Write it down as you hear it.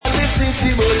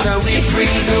free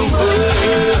the world.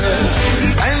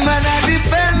 I'm an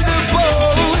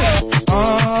dependable.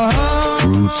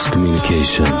 Roots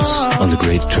Communications on the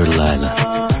Great Turtle Island.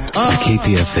 On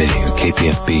KPFA or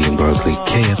KPFB in Berkeley,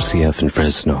 KFCF in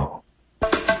Fresno.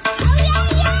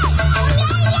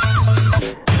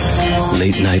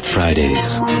 Late night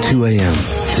Fridays, 2 a.m.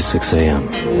 to 6 a.m.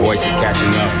 Voice is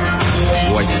catching up.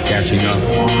 Voice is catching up.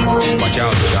 Watch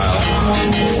out,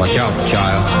 child. Watch out,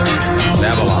 child.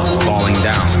 Babylon's falling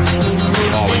down.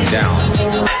 Falling down.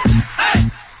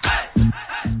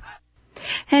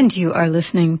 And you are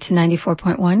listening to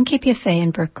 94.1 KPFA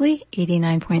in Berkeley,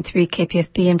 89.3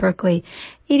 KPFB in Berkeley,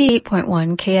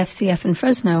 88.1 KFCF in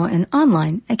Fresno, and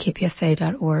online at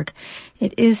kpfa.org.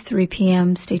 It is 3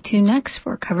 p.m. Stay tuned next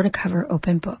for Cover to Cover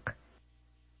Open Book.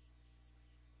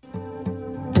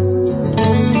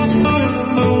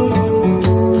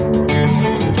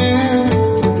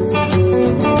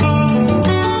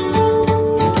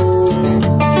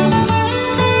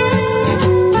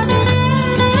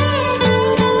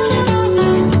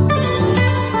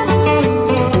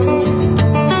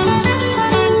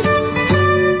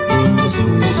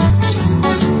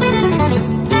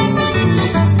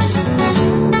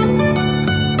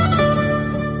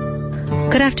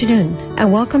 Good afternoon,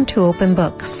 and welcome to Open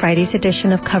Book, Friday's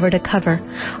edition of Cover to Cover.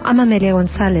 I'm Amelia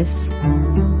Gonzalez.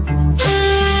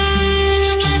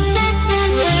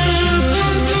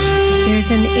 There's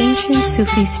an ancient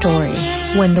Sufi story,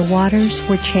 When the Waters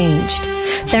Were Changed,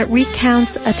 that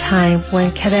recounts a time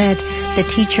when Khaled, the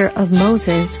teacher of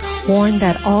Moses, warned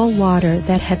that all water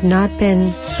that had not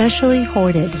been specially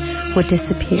hoarded would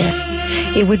disappear.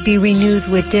 It would be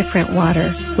renewed with different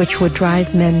water, which would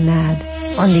drive men mad.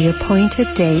 On the appointed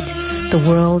date, the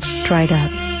world dried up.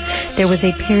 There was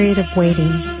a period of waiting,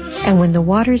 and when the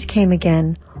waters came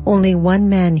again, only one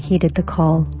man heeded the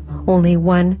call. Only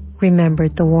one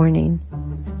remembered the warning.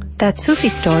 That Sufi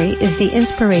story is the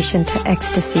inspiration to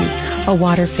Ecstasy, a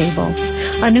water fable,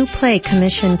 a new play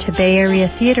commissioned to Bay Area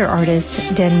theater artist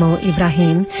Denmo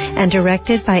Ibrahim and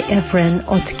directed by Evren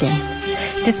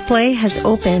Otkin. This play has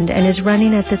opened and is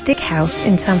running at the Thick House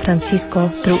in San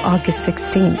Francisco through August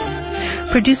 16th.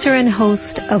 Producer and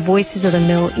host of Voices of the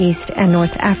Middle East and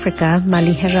North Africa,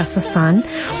 Maliha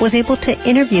Rasassan, was able to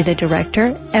interview the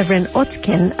director, Evren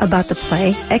Otkin, about the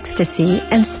play, Ecstasy,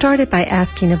 and started by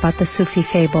asking about the Sufi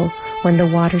fable, When the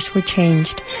Waters Were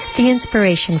Changed, the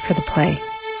inspiration for the play.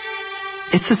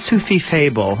 It's a Sufi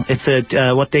fable. It's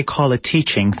what they call a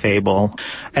teaching fable.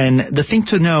 And the thing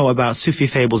to know about Sufi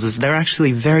fables is they're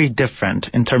actually very different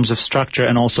in terms of structure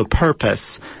and also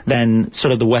purpose than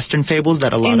sort of the Western fables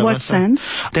that a lot of us... In what sense?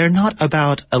 They're not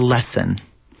about a lesson.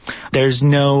 There's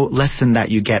no lesson that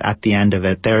you get at the end of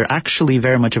it. They're actually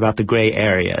very much about the gray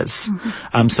areas.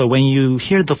 Mm-hmm. So when you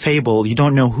hear the fable, you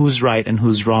don't know who's right and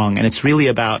who's wrong. And it's really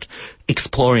about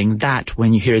exploring that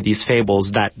when you hear these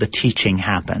fables, that the teaching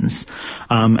happens.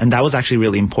 And that was actually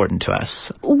really important to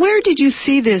us. Where did you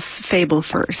see this fable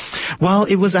first? Well,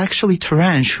 it was actually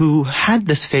Turange who had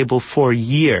this fable for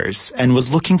years and was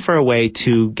looking for a way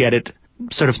to get it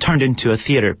sort of turned into a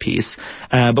theater piece,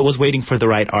 but was waiting for the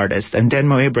right artist. And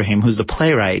Denmo Ibrahim, who's the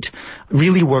playwright,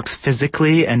 really works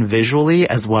physically and visually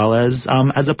as well as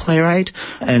a playwright.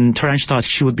 And Turange thought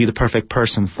she would be the perfect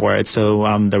person for it. So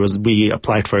we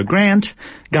applied for a grant,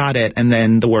 got it, and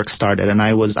then the work started. And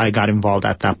I got involved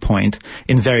at that point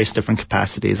in various different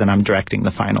capacities, and I'm directing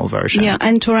the final version. Yeah,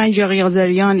 and Turange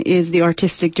Yaghiyazarian is the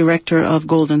artistic director of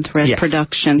Golden Thread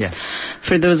Productions. Yes.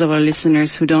 For those of our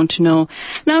listeners who don't know.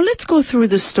 Now let's go through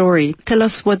the story. Tell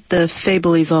us what the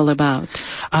fable is all about.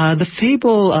 The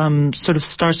fable sort of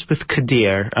starts with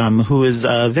Qadir, who is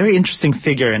a very interesting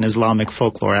figure in Islamic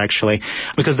folklore, actually,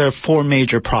 because there are four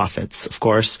major prophets, of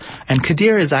course, and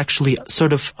Qadir is actually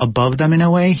sort of above them in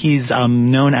a way. He's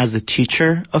known as the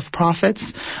teacher of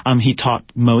prophets. He taught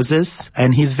Moses,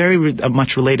 and he's very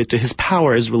much related to his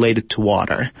power is related to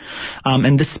water.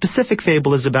 And this specific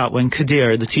fable is about when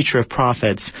Qadir, the teacher of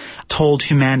prophets, told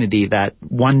humanity that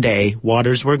one day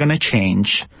waters were going to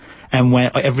change, and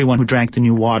when everyone who drank the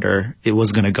new water, it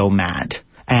was going to go mad.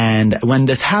 And when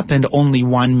this happened, only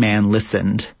one man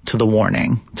listened to the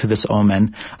warning, to this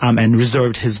omen, and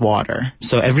reserved his water.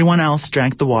 So everyone else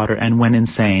drank the water and went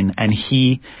insane, and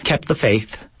he kept the faith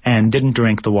and didn't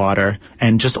drink the water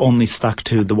and just only stuck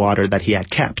to the water that he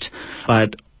had kept.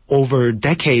 But over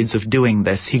decades of doing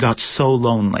this, he got so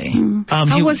lonely.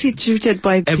 How was he treated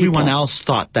by people? Everyone else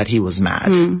thought that he was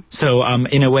mad. So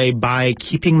in a way, by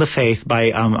keeping the faith,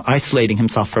 by isolating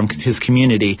himself from his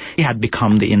community, he had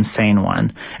become the insane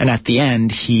one. And at the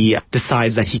end, he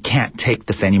decides that he can't take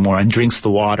this anymore and drinks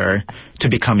the water to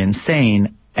become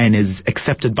insane. and is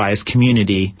accepted by his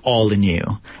community all anew.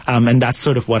 And that's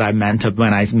sort of what I meant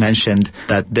when I mentioned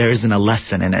that there isn't a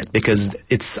lesson in it, because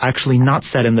it's actually not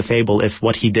said in the fable if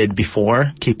what he did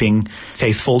before, keeping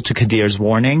faithful to Kadir's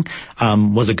warning,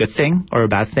 was a good thing or a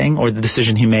bad thing, or the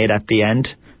decision he made at the end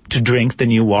to drink the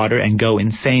new water and go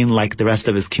insane like the rest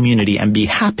of his community and be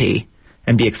happy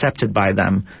and be accepted by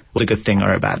them was a good thing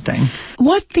or a bad thing.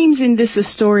 What themes in this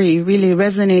story really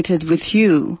resonated with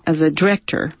you as a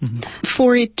director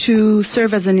for it to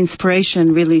serve as an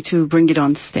inspiration really to bring it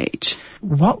on stage?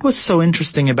 What was so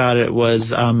interesting about it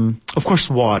was, of course,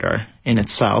 water in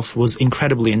itself was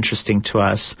incredibly interesting to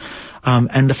us.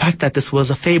 And the fact that this was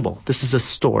a fable, this is a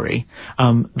story.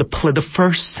 The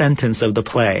first sentence of the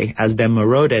play, as Demma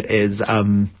wrote it, is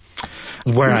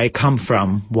where I come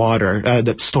from, water,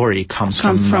 the story comes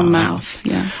from mouth.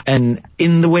 Yeah. And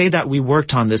in the way that we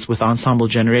worked on this with Ensemble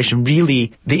Generation,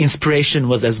 really the inspiration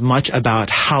was as much about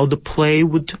how the play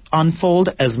would unfold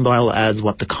as well as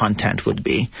what the content would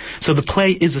be. So the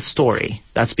play is a story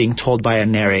that's being told by a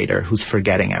narrator who's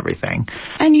forgetting everything.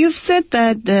 And you've said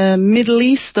that the Middle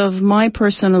East, of my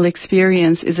personal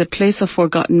experience, is a place of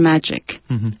forgotten magic.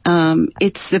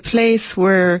 It's the place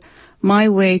where my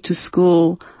way to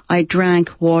school, I drank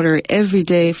water every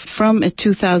day from a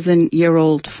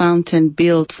 2,000-year-old fountain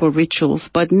built for rituals,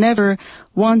 but never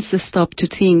once stopped to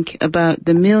think about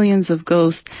the millions of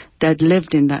ghosts that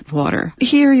lived in that water.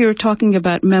 Here you're talking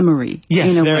about memory.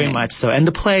 Yes, very much so. And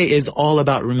the play is all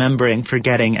about remembering,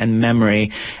 forgetting, and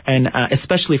memory. And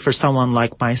especially for someone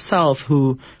like myself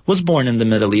who was born in the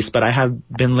Middle East, but I have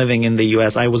been living in the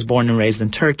U.S. I was born and raised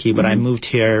in Turkey, but I moved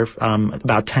here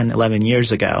about 10, 11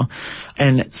 years ago.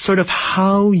 And sort of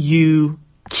how you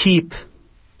keep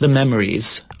the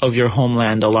memories of your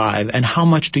homeland alive, and how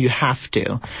much do you have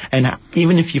to? And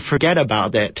even if you forget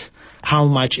about it, how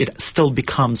much it still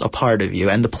becomes a part of you.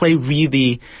 And the play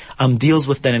really deals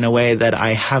with that in a way that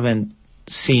I haven't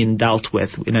seen dealt with,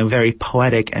 in a very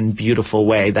poetic and beautiful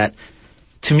way that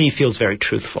to me feels very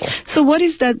truthful. So what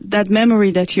is that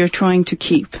memory that you're trying to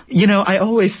keep? You know, I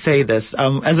always say this.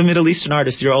 As a Middle Eastern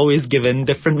artist, you're always given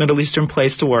different Middle Eastern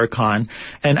plays to work on.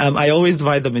 And I always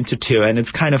divide them into two, and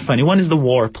it's kind of funny. One is the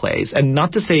war plays. And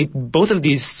not to say both of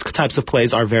these types of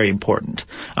plays are very important,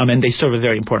 and they serve a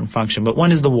very important function. But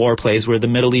one is the war plays, where the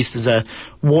Middle East is a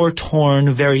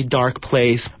war-torn, very dark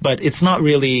place, but it's not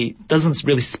really, doesn't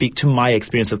really speak to my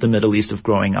experience of the Middle East of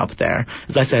growing up there.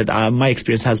 As I said, my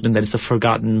experience has been that it's a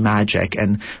forgotten magic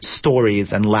and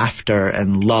stories and laughter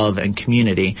and love and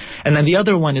community. And then the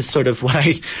other one is sort of what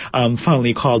I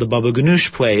fondly call the Baba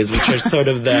Ganoush plays, which are sort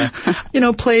of the,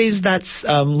 plays that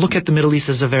look at the Middle East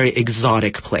as a very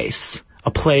exotic place. A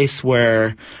place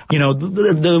where,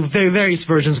 the very various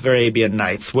versions of Arabian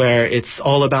Nights, where it's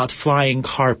all about flying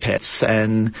carpets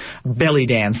and belly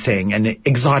dancing and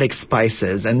exotic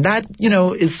spices. And that,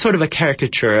 is sort of a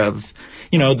caricature of,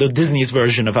 the Disney's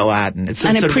version of Aladdin. It's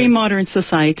a pre-modern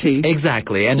society.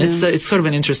 Exactly. And it's sort of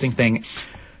an interesting thing.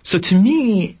 So to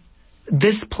me,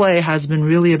 this play has been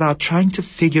really about trying to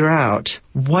figure out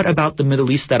what about the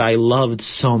Middle East that I loved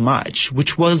so much,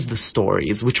 which was the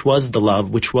stories, which was the love,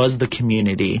 which was the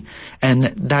community,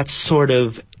 and that sort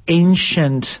of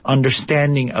ancient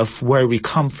understanding of where we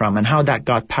come from and how that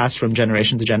got passed from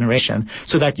generation to generation,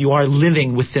 so that you are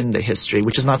living within the history,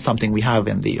 which is not something we have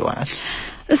in the U.S.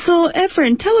 So,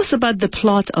 Efren, tell us about the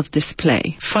plot of this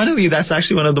play. Funnily, that's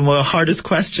actually one of the hardest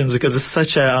questions because it's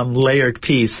such a layered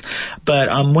piece. But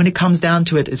when it comes down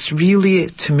to it, it's really,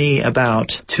 to me, about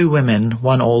two women,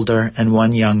 one older and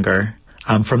one younger,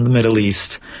 from the Middle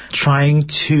East, trying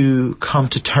to come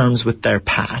to terms with their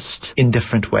past in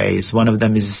different ways. One of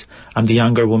them is the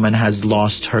younger woman has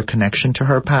lost her connection to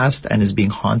her past and is being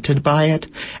haunted by it.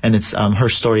 And it's her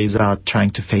story is about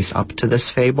trying to face up to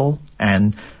this fable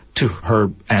and to her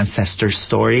ancestors'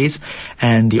 stories.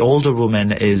 And the older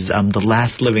woman is the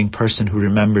last living person who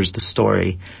remembers the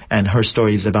story, and her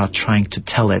story is about trying to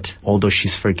tell it, although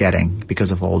she's forgetting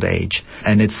because of old age.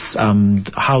 And it's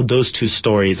how those two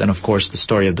stories, and of course the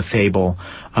story of the fable,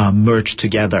 merge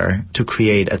together to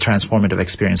create a transformative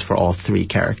experience for all three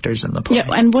characters in the play. Yeah,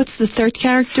 and what's the third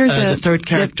character? The third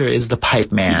character is the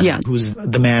pipe man, who's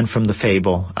the man from the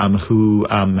fable, who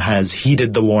has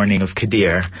heeded the warning of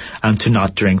Kadir to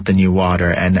not drink the new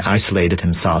water and isolated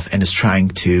himself, and is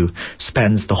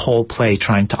spends the whole play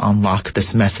trying to unlock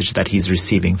this message that he's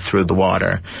receiving through the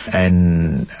water,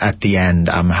 and at the end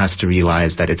has to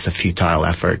realize that it's a futile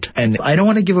effort. And I don't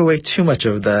want to give away too much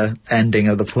of the ending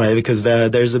of the play, because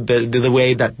there's a bit, the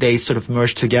way that they sort of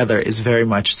merge together is very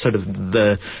much sort of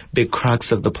the big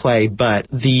crux of the play, but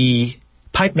the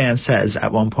Pipe Man says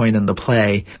at one point in the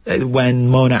play, when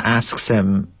Mona asks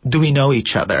him, do we know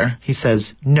each other? He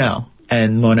says, no.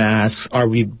 And Mona asks,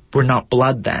 we're not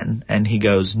blood then? And he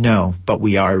goes, no, but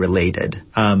we are related.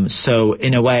 So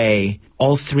in a way,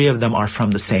 all three of them are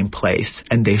from the same place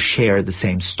and they share the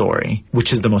same story,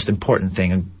 which is the most important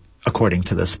thing according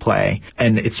to this play.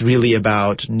 And it's really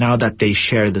about, now that they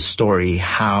share the story,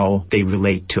 how they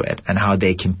relate to it and how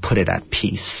they can put it at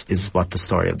peace is what the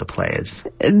story of the play is.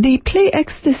 The play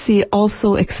Ecstasy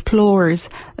also explores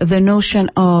the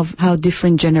notion of how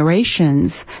different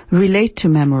generations relate to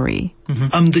memory.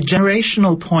 The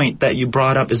generational point that you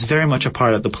brought up is very much a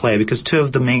part of the play, because two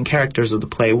of the main characters of the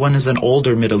play, one is an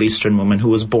older Middle Eastern woman who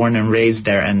was born and raised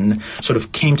there and sort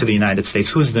of came to the United States,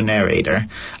 who's the narrator.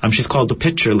 She's called the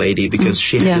Picture Lady because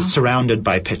she is surrounded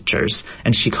by pictures,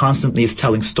 and she constantly is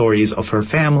telling stories of her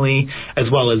family as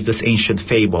well as this ancient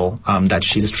fable that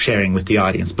she's sharing with the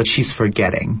audience, but she's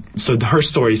forgetting. So her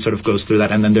story sort of goes through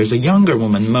that. And then there's a younger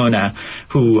woman, Mona,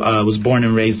 who was born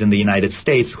and raised in the United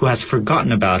States, who has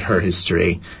forgotten about her history,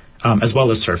 as well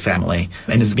as her family,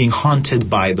 and is being haunted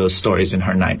by those stories in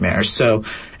her nightmares. So,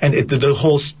 and the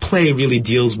whole play really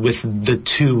deals with the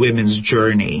two women's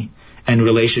journey and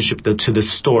relationship to the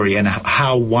story, and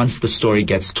how once the story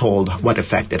gets told, what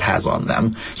effect it has on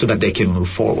them so that they can move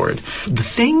forward. The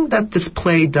thing that this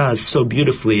play does so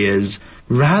beautifully is,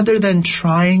 rather than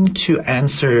trying to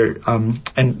answer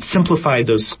and simplify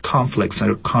those conflicts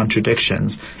or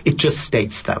contradictions, it just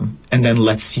states them and then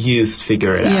lets you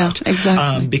figure it out. Yeah,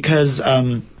 exactly. Because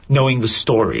knowing the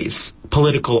stories,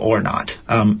 political or not,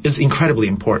 is incredibly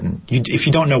important. If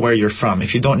you don't know where you're from,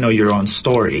 if you don't know your own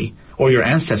story or your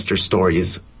ancestors'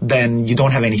 stories, then you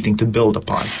don't have anything to build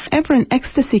upon. Evren,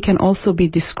 Ecstasy can also be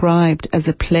described as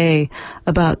a play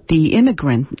about the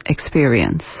immigrant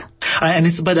experience.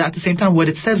 But at the same time, what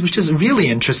it says, which is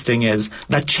really interesting, is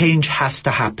that change has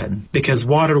to happen because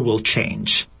water will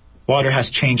change. Water has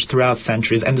changed throughout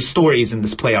centuries, and the stories in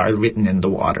this play are written in the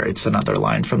water. It's another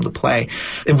line from the play,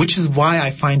 which is why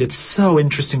I find it so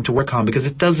interesting to work on, because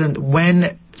it doesn't,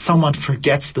 when someone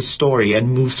forgets the story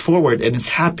and moves forward and is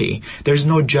happy, there's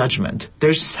no judgment.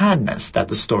 There's sadness that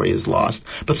the story is lost,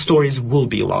 but stories will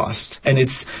be lost. And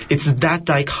it's that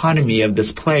dichotomy of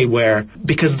this play where,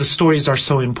 because the stories are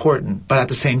so important, but at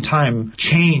the same time,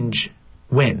 change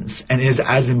wins and is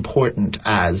as important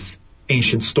as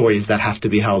ancient stories that have to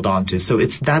be held on to. So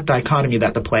it's that dichotomy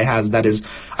that the play has that is,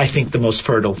 I think, the most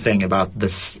fertile thing about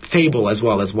this fable, as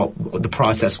well as what the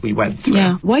process we went through.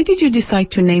 Yeah. Why did you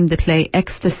decide to name the play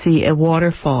Ecstasy, a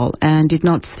Waterfall, and did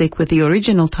not stick with the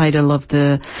original title of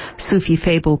the Sufi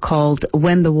fable called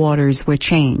When the Waters Were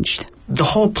Changed? The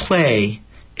whole play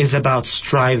is about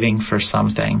striving for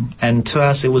something, and to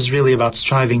us it was really about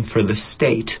striving for the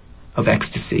state of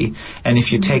ecstasy. And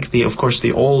if you take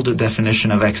the old definition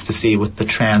of ecstasy with the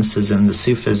trances and the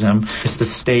Sufism, it's the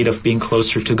state of being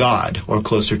closer to God or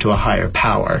closer to a higher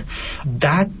power.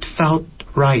 That felt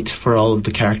right for all of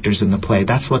the characters in the play.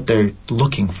 That's what they're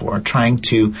looking for, trying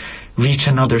to reach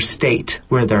another state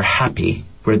where they're happy,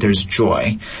 where there's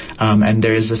joy. And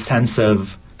there is a sense of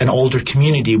an older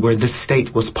community where this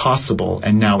state was possible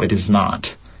and now it is not.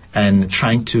 And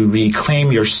trying to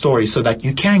reclaim your story so that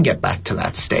you can get back to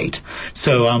that state.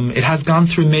 So it has gone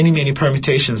through many, many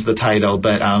permutations, the title,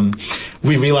 but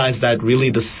we realized that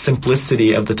really the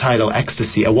simplicity of the title,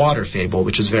 Ecstasy, a water fable,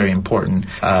 which is very important,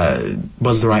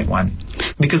 was the right one.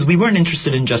 Because we weren't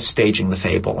interested in just staging the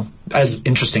fable, as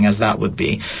interesting as that would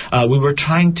be. We were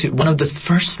trying to, one of the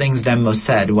first things Demmo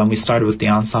said when we started with the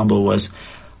ensemble was,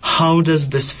 how does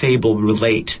this fable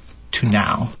relate to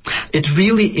now? It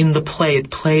really, in the play,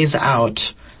 it plays out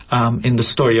in the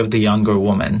story of the younger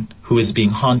woman who is being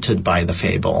haunted by the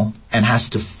fable and has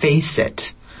to face it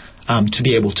to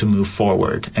be able to move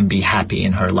forward and be happy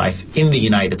in her life in the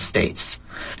United States.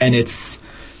 And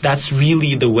that's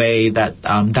really the way that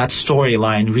that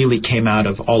storyline really came out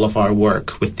of all of our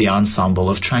work with the ensemble,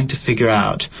 of trying to figure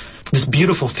out this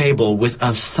beautiful fable with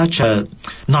such a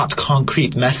not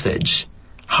concrete message.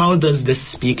 How does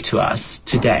this speak to us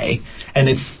today? And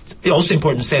it's also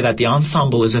important to say that the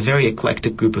ensemble is a very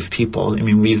eclectic group of people. I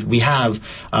mean, we have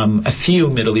a few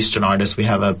Middle Eastern artists. We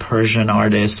have a Persian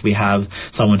artist. We have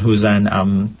someone who's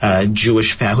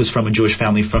who's from a Jewish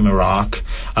family from Iraq.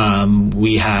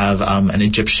 We have an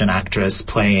Egyptian actress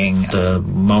playing the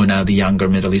Mona, the younger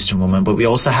Middle Eastern woman. But we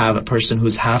also have a person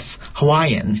who's half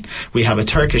Hawaiian. We have a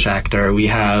Turkish actor. We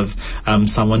have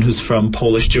someone who's from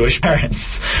Polish Jewish parents.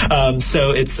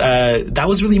 So it's that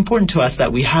was really important to us,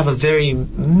 that we have a very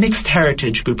mixed mixed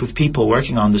heritage group of people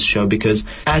working on this show because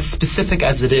as specific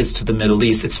as it is to the Middle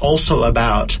East, it's also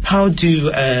about how do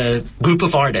a group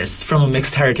of artists from a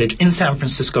mixed heritage in San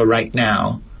Francisco right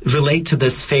now relate to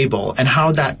this fable, and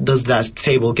how does that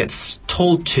fable gets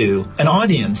told to an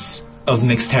audience of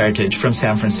mixed heritage from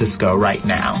San Francisco right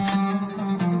now.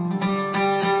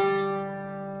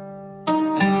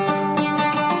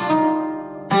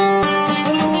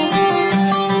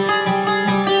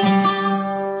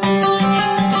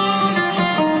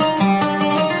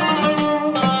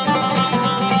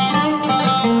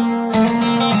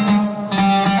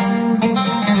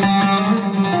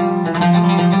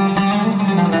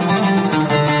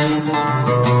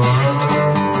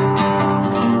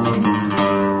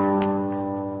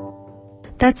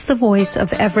 That's the voice of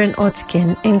Evren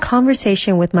Otskin in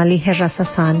conversation with Malihe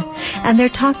Rasasan, and they're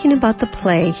talking about the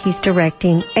play he's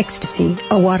directing, Ecstasy,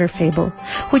 A Water Fable,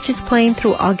 which is playing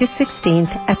through August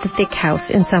 16th at the Thick House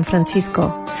in San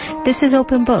Francisco. This is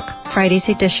Open Book, Friday's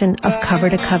edition of Cover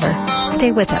to Cover.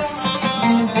 Stay with us.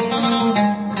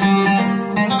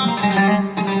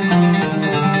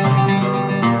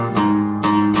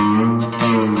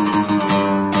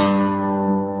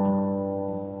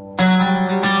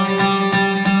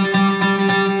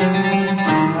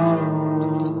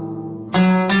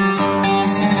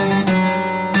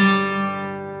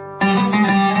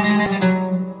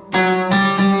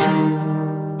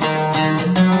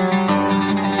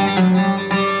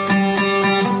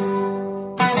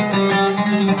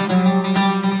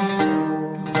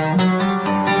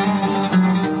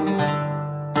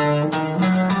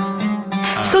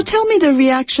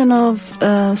 Reaction of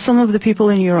some of the people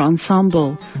in your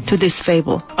ensemble to this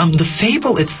fable? The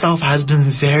fable itself has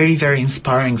been very, very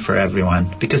inspiring for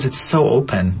everyone because it's so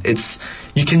open.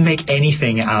 You can make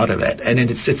anything out of it, and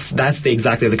that's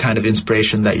exactly the kind of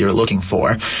inspiration that you're looking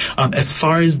for. As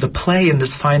far as the play in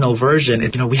this final version,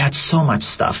 we had so much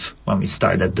stuff when we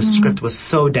started. The script was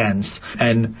so dense,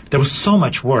 and there was so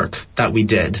much work that we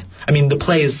did. I mean, the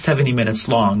play is 70 minutes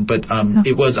long, but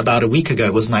it was about a week ago,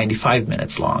 it was 95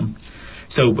 minutes long.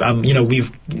 So,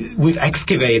 we've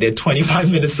excavated 25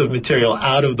 minutes of material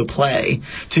out of the play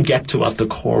to get to what the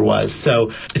core was.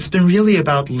 So it's been really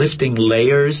about lifting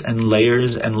layers and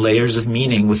layers and layers of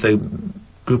meaning with a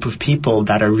group of people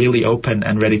that are really open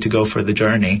and ready to go for the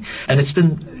journey. And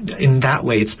in that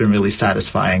way, it's been really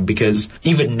satisfying because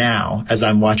even now, as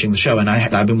I'm watching the show, and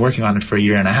I've been working on it for a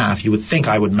year and a half, you would think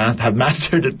I would have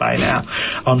mastered it by now.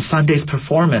 On Sunday's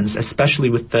performance, especially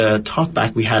with the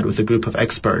talkback we had with a group of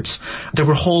experts, there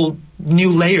were whole new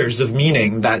layers of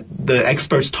meaning that the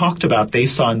experts talked about they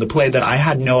saw in the play that I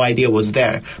had no idea was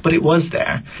there, but it was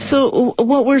there. So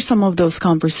what were some of those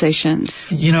conversations?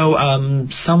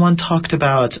 Someone talked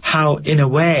about how, in a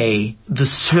way, the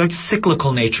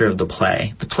cyclical nature of the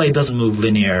play doesn't move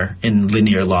in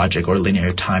linear logic or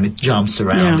linear time. It jumps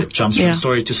around. Yeah. It jumps from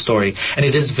story to story, and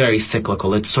it is very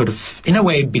cyclical. It sort of, in a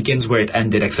way, begins where it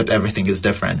ended, except everything is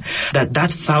different.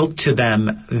 That felt to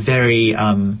them very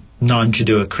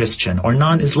non-Judeo-Christian or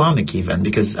non-Islamic even,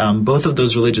 because both of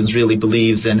those religions really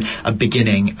believes in a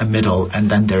beginning, a middle, and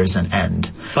then there's an end.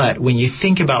 But when you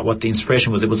think about what the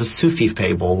inspiration was, it was a Sufi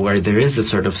fable where there is a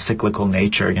sort of cyclical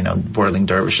nature, whirling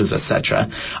dervishes, etc.,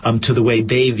 to the way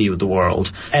they view the world,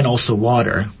 and also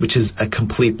water, which is a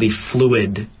completely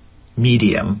fluid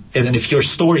medium. And if your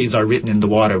stories are written in the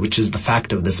water, which is the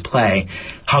fact of this play,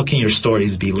 how can your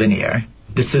stories be linear?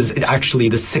 This is actually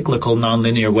the cyclical,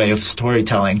 nonlinear way of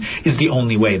storytelling is the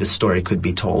only way the story could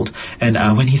be told. And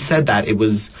when he said that, it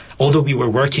was, although we were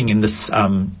working in this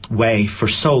way for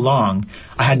so long,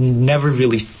 I had never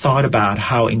really thought about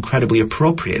how incredibly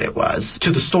appropriate it was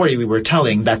to the story we were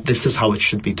telling that this is how it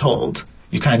should be told.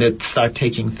 You kind of start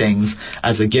taking things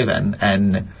as a given,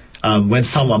 and when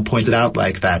someone pointed out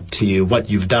like that to you what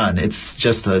you've done, it's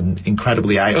just an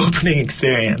incredibly eye-opening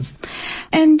experience.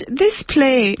 And this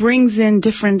play brings in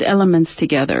different elements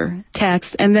together,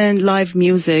 text and then live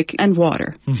music and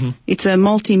water. Mm-hmm. It's a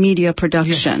multimedia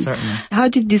production. Yes, certainly. How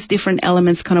did these different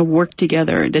elements kind of work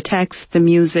together, the text, the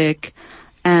music,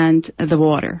 and the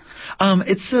water?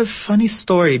 It's a funny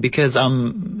story because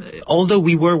although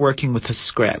we were working with a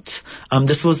script,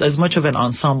 this was as much of an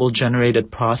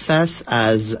ensemble-generated process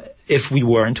as if we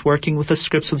weren't working with a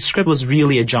script. So the script was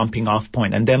really a jumping off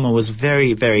point, and Demo was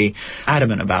very, very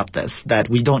adamant about this, that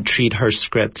we don't treat her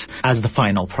script as the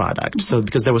final product. Mm-hmm. So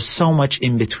because there was so much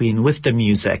in between with the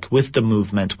music, with the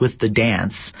movement, with the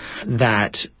dance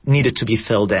that needed to be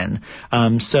filled in.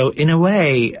 So in a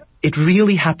way, it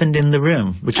really happened in the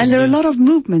room. And there are a lot of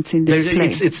movements in this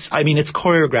play. It's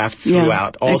choreographed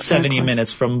throughout. All exactly. 70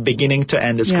 minutes from beginning to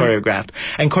end is choreographed.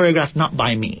 And choreographed not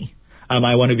by me.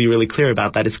 I want to be really clear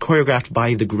about that. It's choreographed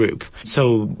by the group.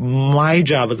 So my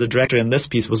job as a director in this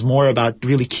piece was more about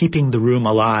really keeping the room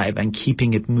alive and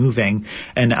keeping it moving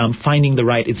and finding the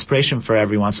right inspiration for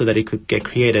everyone so that it could get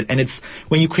created. And it's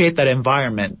when you create that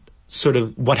environment, sort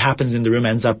of what happens in the room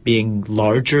ends up being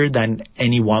larger than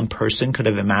any one person could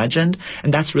have imagined.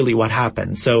 And that's really what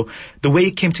happened. So the way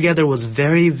it came together was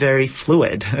very, very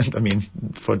fluid. I mean,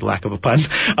 for the lack of a pun.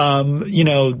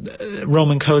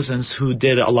 Roman Cosens, who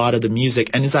did a lot of the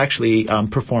music and is actually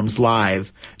performs live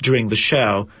during the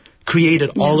show, created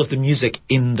all of the music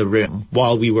in the room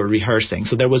while we were rehearsing.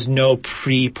 So there was no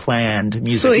pre-planned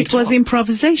music. So it was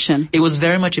improvisation? It was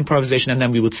very much improvisation, and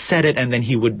then we would set it, and then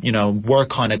he would,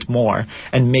 work on it more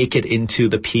and make it into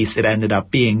the piece it ended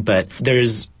up being. But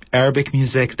there's Arabic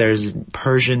music, there's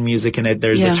Persian music in it,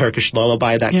 there's a Turkish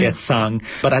lullaby that gets sung,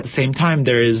 but at the same time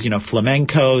there is,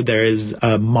 flamenco, there is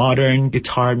modern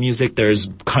guitar music, there's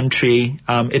country.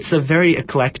 It's a very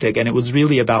eclectic, and it was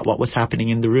really about what was happening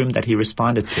in the room that he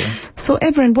responded to. So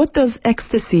Evren, what does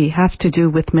ecstasy have to do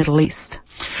with Middle East?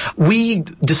 We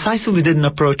decisively didn't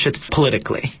approach it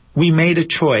politically. We made a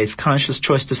conscious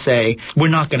choice to say, we're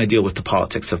not going to deal with the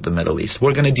politics of the Middle East.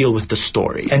 We're going to deal with the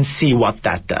story and see what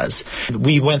that does.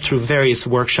 We went through various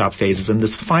workshop phases. In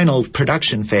this final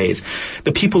production phase,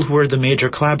 the people who were the major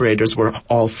collaborators were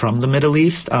all from the Middle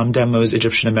East. Demo is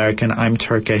Egyptian-American. I'm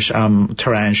Turkish.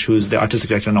 Taranj, who's the artistic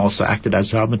director and also acted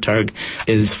as dramaturg,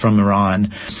 is from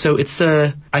Iran. So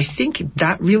I think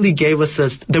that really gave us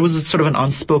there was a sort of an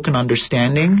unspoken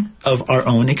understanding of our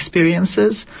own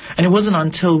experiences. And it wasn't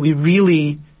until we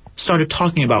really started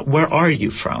talking about where are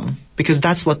you from? Because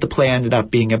that's what the play ended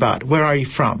up being about. Where are you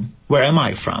from? Where am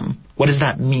I from? What does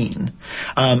that mean?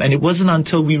 And it wasn't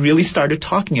until we really started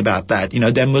talking about that.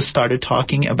 Demo started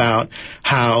talking about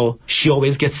how she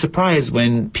always gets surprised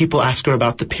when people ask her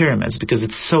about the pyramids because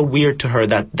it's so weird to her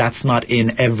that that's not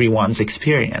in everyone's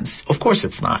experience. Of course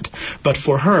it's not. But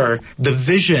for her, the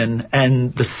vision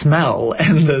and the smell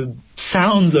and the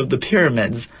sounds of the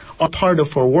pyramids are part of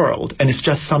her world, and it's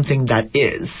just something that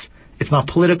is. It's not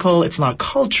political, it's not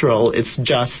cultural, it's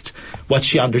just what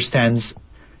she understands.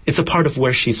 It's a part of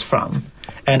where she's from.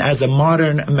 And as a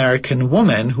modern American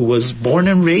woman who was born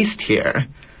and raised here,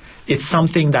 it's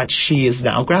something that she is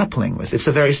now grappling with. It's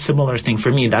a very similar thing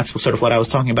for me. That's sort of what I was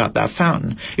talking about, that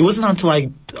fountain. It wasn't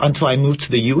until I moved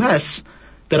to the U.S.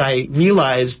 that I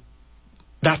realized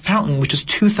that fountain, which is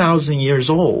 2,000 years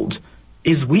old,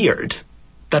 is weird.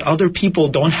 That other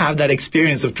people don't have that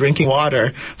experience of drinking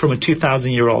water from a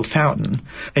 2,000-year-old fountain.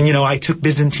 And, I took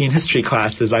Byzantine history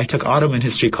classes, I took Ottoman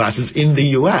history classes in the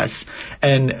U.S.,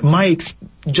 and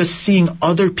just seeing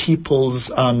other people's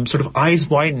sort of eyes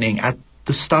widening at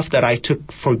the stuff that I took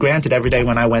for granted every day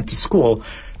when I went to school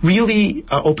really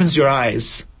opens your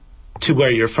eyes to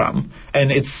where you're from. And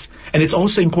it's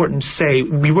also important to say,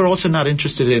 we were also not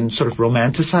interested in sort of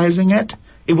romanticizing it.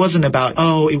 It wasn't about,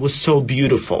 it was so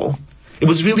beautiful. It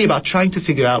was really about trying to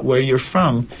figure out where you're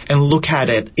from and look at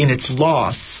it in its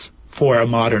loss for a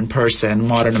modern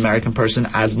American person,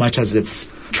 as much as it's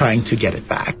trying to get it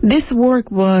back. This work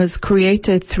was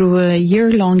created through a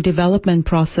year-long development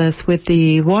process with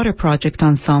the Water Project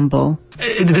Ensemble.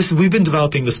 We've been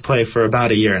developing this play for about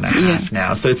a year and a half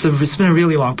now, so it's been a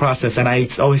really long process, and I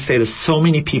always say that so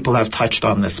many people have touched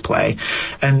on this play.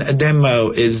 And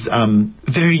Demo is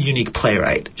very unique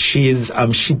playwright. She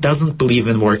doesn't believe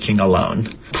in working alone.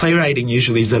 Playwriting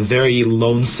usually is a very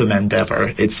lonesome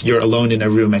endeavor. You're alone in a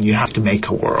room and you have to make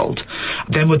a world.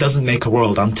 Demo doesn't make a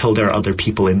world until there are other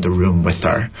people in the room with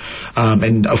her.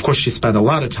 And of course she spent a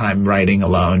lot of time writing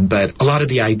alone, but a lot of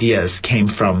the ideas came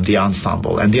from the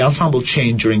ensemble, and the ensemble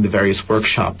changed during the various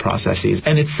workshop processes.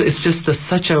 And it's just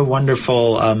such a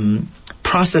wonderful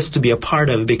process to be a part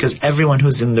of, because everyone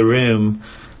who's in the room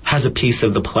has a piece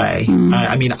of the play.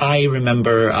 I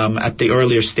remember at the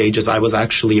earlier stages, I was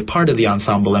actually a part of the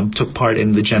ensemble and took part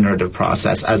in the generative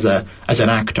process as an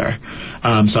actor.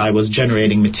 So I was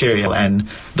generating material, and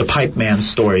the Pipe Man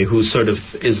story, who sort of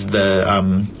is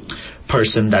the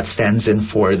person that stands in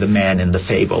for the man in the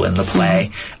fable in the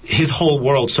play. His whole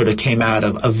world sort of came out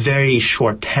of a very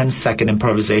short 10-second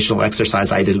improvisational exercise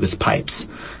I did with pipes.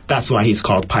 That's why he's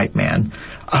called Pipe Man.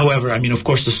 However, of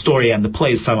course, the story and the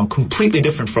play is somewhat completely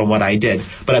different from what I did,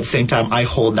 but at the same time, I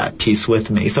hold that piece with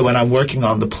me. So when I'm working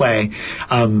on the play,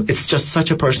 it's just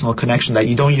such a personal connection that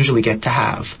you don't usually get to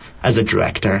have as a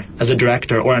director. As a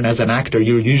director or as an actor,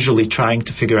 you're usually trying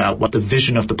to figure out what the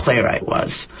vision of the playwright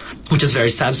was, which is very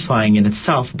satisfying in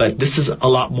itself, but this is a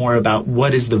lot more about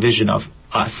what is the vision of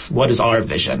us? What is our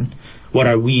vision? What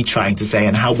are we trying to say?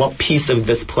 And what piece of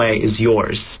this play is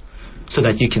yours so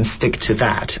that you can stick to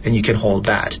that and you can hold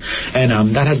that.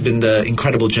 And that has been the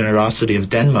incredible generosity of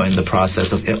Denmo in the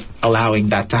process of allowing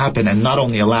that to happen, and not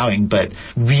only allowing, but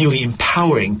really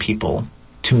empowering people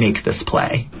to make this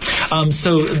play.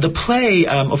 So the play,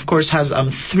 of course, has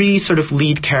 3 sort of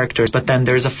lead characters, but then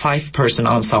there's a 5-person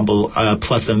ensemble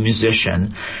plus a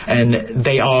musician, and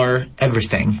they are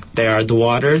everything. They are the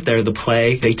water, they're the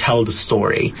play, they tell the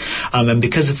story. And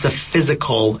because it's a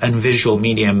physical and visual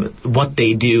medium, what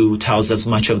they do tells as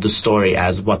much of the story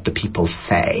as what the people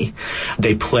say.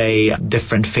 They play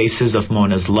different faces of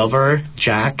Mona's lover,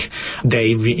 Jack.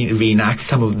 They reenact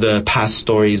some of the past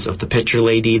stories of the Pitcher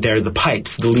Lady. They're the pipes,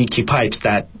 the leaky pipes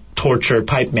that torture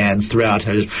Pipe Man throughout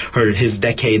his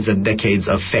decades and decades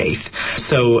of faith.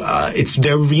 So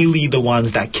they're really the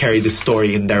ones that carry the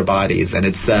story in their bodies, and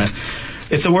it's a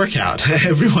workout.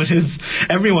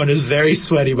 Everyone is very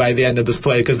sweaty by the end of this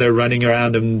play because they're running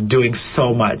around and doing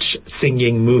so much,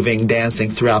 singing, moving,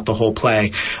 dancing throughout the whole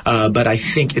play. But I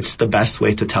think it's the best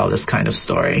way to tell this kind of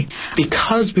story.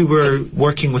 Because we were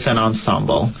working with an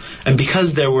ensemble, and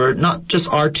because there were not just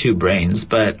our 2 brains,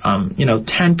 but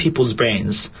 10 people's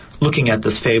brains looking at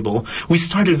this fable, we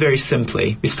started very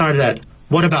simply. We started at,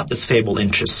 what about this fable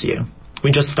interests you?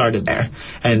 We just started there.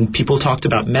 And people talked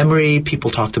about memory, people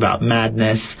talked about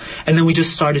madness, and then we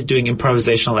just started doing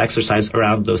improvisational exercise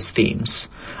around those themes.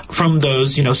 From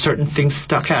those, certain things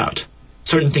stuck out.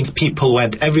 Certain things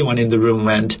everyone in the room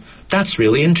went, that's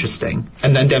really interesting.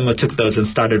 And then Denmo took those and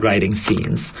started writing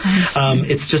scenes.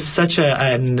 It's just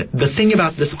and the thing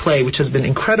about this play, which has been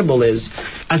incredible, is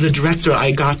as a director,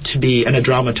 and a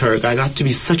dramaturg, I got to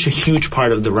be such a huge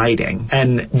part of the writing.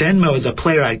 And Denmo, as a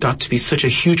playwright, got to be such a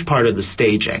huge part of the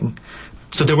staging.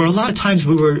 So there were a lot of times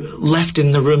we were left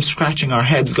in the room scratching our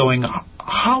heads going,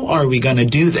 how are we going to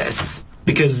do this?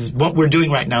 Because what we're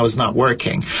doing right now is not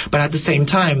working. But at the same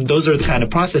time, those are the kind of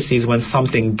processes when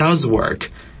something does work,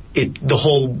 the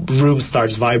whole room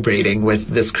starts vibrating with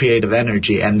this creative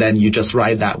energy, and then you just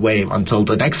ride that wave until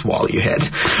the next wall you hit.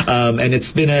 And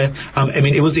it's been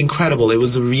it was incredible. It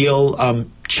was a real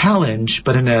challenge,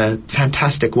 but in a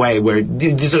fantastic way, where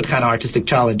these are the kind of artistic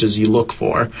challenges you look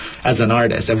for as an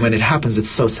artist. And when it happens,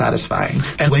 it's so satisfying.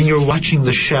 And when you're watching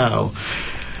the show,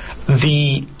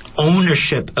 the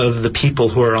ownership of the people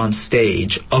who are on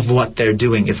stage of what they're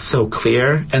doing is so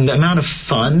clear, and the amount of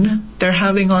fun they're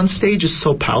having on stage is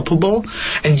so palpable,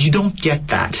 and you don't get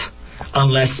that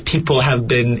unless people have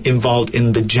been involved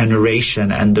in the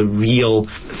generation and the real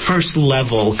first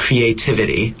level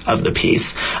creativity of the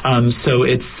piece. So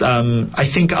it's, I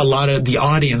think a lot of the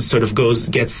audience sort of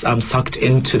gets sucked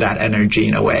into that energy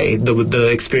in a way. The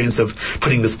experience of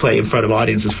putting this play in front of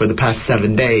audiences for the past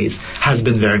 7 days has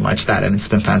been very much that, and it's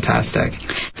been fantastic.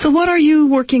 So what are you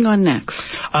working on next?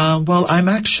 Well, I'm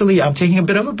taking a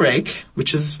bit of a break,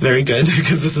 which is very good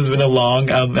because this has been a long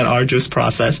and arduous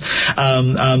process.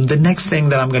 The next thing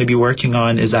that I'm going to be working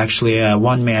on is actually a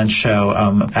one-man show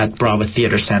at Brava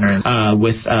Theater Center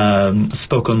with a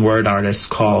spoken word artist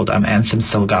called Anthem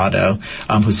Salgado,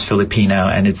 who's Filipino,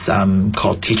 and it's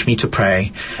called Teach Me to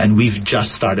Pray. And we've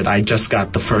just started. I just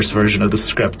got the first version of the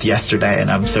script yesterday,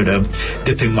 and I'm sort of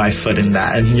dipping my foot in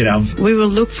that. And we will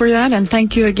look for that. And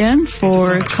thank you again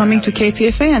for coming to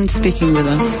KPFA and speaking with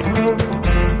us.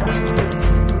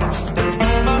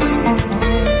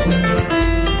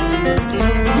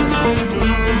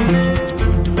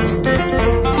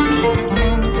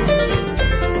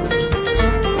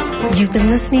 You've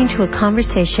been listening to a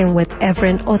conversation with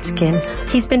Evren Otzkin.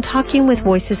 He's been talking with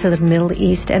Voices of the Middle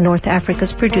East and North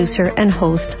Africa's producer and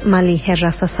host, Malihe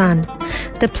Rasasan.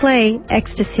 The play,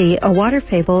 Ecstasy, A Water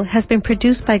Fable, has been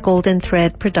produced by Golden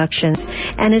Thread Productions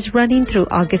and is running through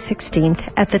August 16th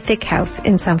at the Thick House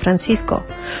in San Francisco.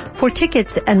 For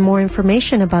tickets and more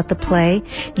information about the play,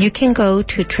 you can go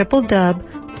to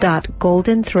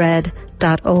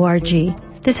www.goldenthread.org.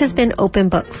 This has been Open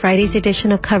Book, Friday's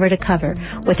edition of Cover to Cover.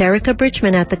 With Erica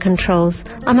Bridgman at the controls,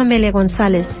 I'm Amelia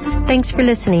Gonzalez. Thanks for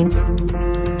listening.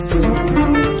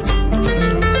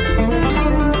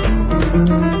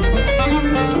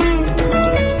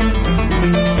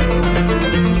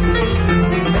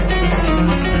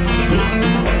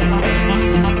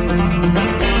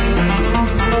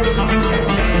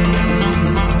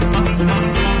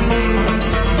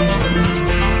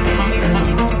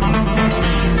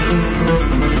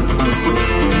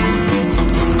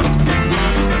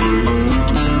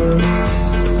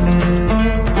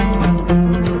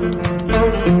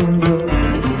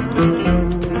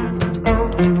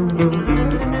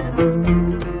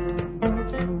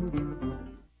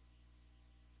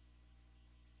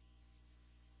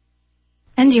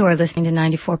 And you are listening to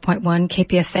 94.1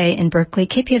 KPFA in Berkeley,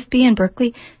 KPFB in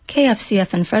Berkeley,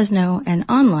 KFCF in Fresno, and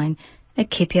online at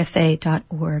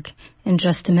kpfa.org. In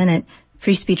just a minute,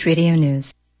 Free Speech Radio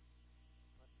News.